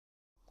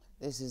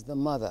This is The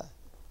Mother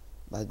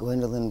by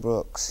Gwendolyn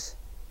Brooks.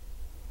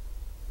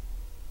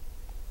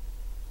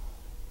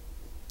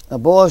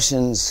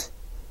 Abortions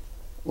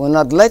will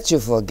not let you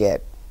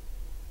forget.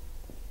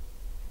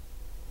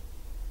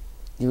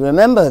 You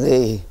remember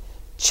the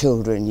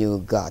children you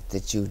got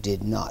that you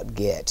did not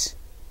get.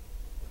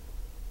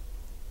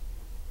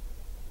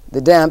 The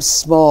damp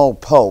small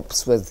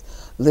pulps with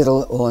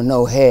little or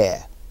no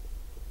hair.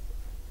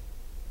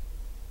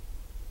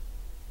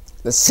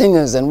 The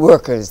singers and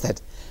workers that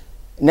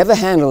never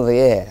handle the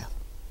air.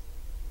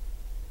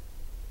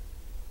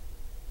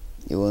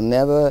 You will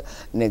never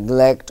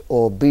neglect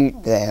or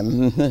beat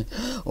them,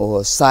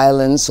 or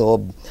silence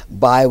or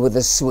buy with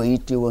a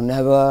sweet. You will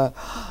never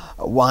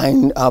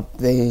wind up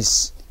the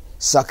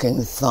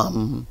sucking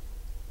thumb,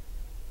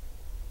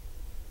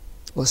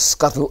 or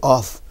scuttle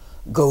off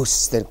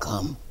ghosts that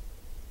come.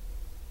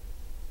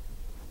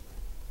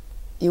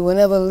 You will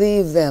never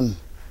leave them,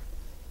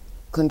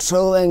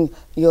 controlling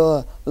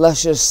your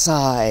luscious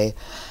sigh,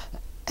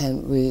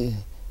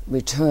 and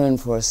return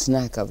for a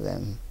snack of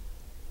them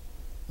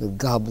with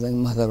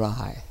gobbling mother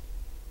eye.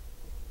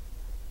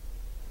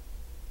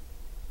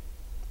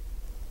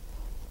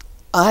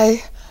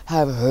 I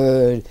have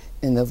heard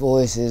in the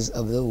voices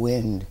of the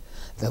wind,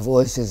 the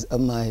voices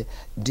of my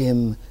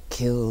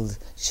dim-killed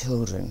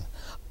children.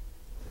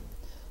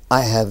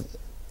 I have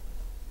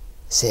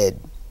said,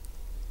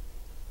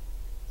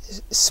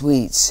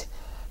 sweets,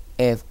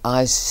 if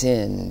I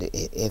sinned,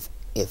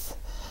 if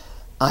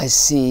I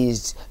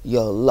seized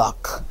your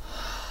luck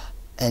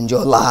and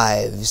your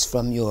lives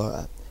from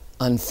your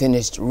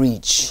unfinished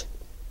reach,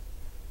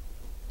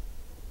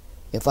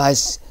 if I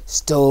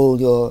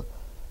stole your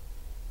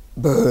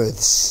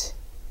births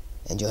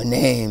and your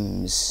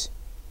names,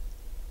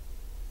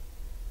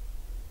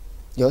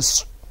 your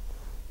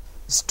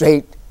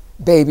straight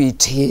baby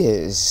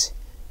tears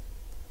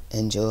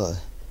and your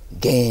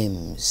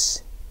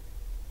games,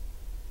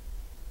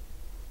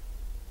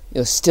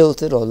 your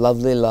stilted or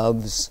lovely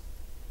loves,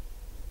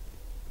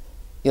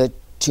 your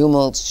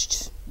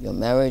tumults, your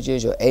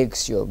marriages, your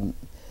aches, your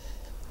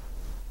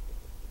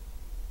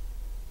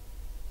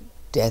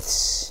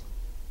deaths.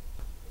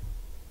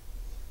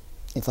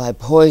 If I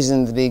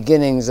poisoned the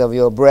beginnings of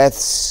your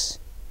breaths,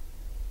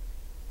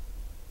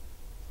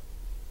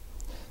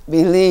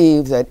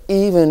 believe that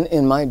even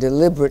in my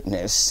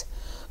deliberateness,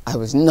 I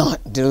was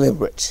not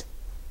deliberate.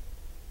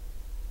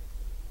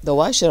 Though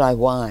why should I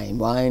whine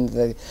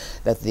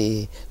that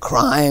the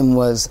crime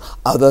was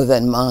other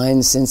than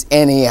mine, since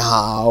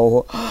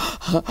anyhow,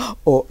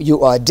 or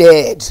you are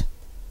dead,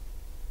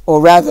 or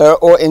rather,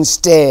 or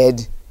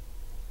instead,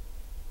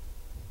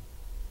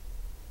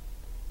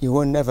 you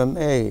were never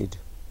made.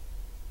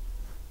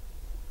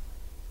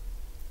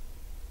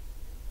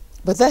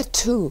 But that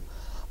too,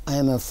 I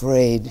am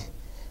afraid,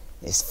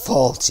 is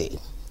faulty.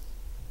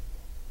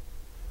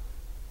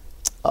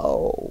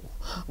 Oh,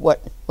 what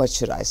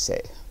should I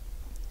say?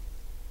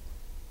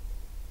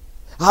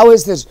 How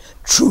is the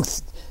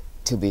truth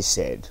to be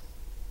said?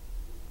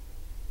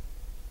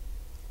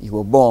 You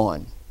were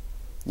born,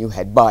 you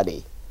had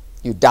body,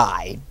 you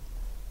died.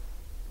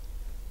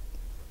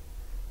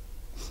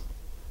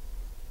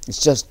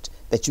 It's just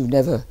that you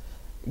never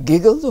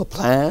giggled or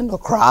planned or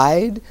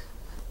cried.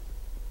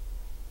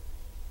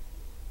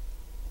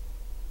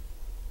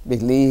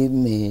 Believe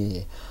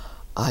me,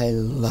 I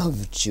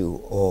loved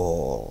you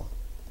all.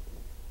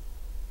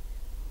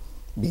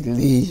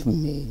 Believe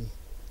me,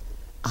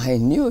 I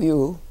knew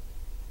you,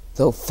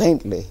 though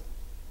faintly,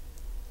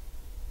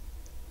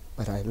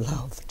 but I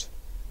loved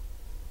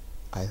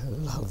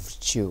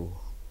you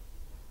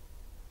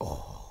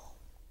all.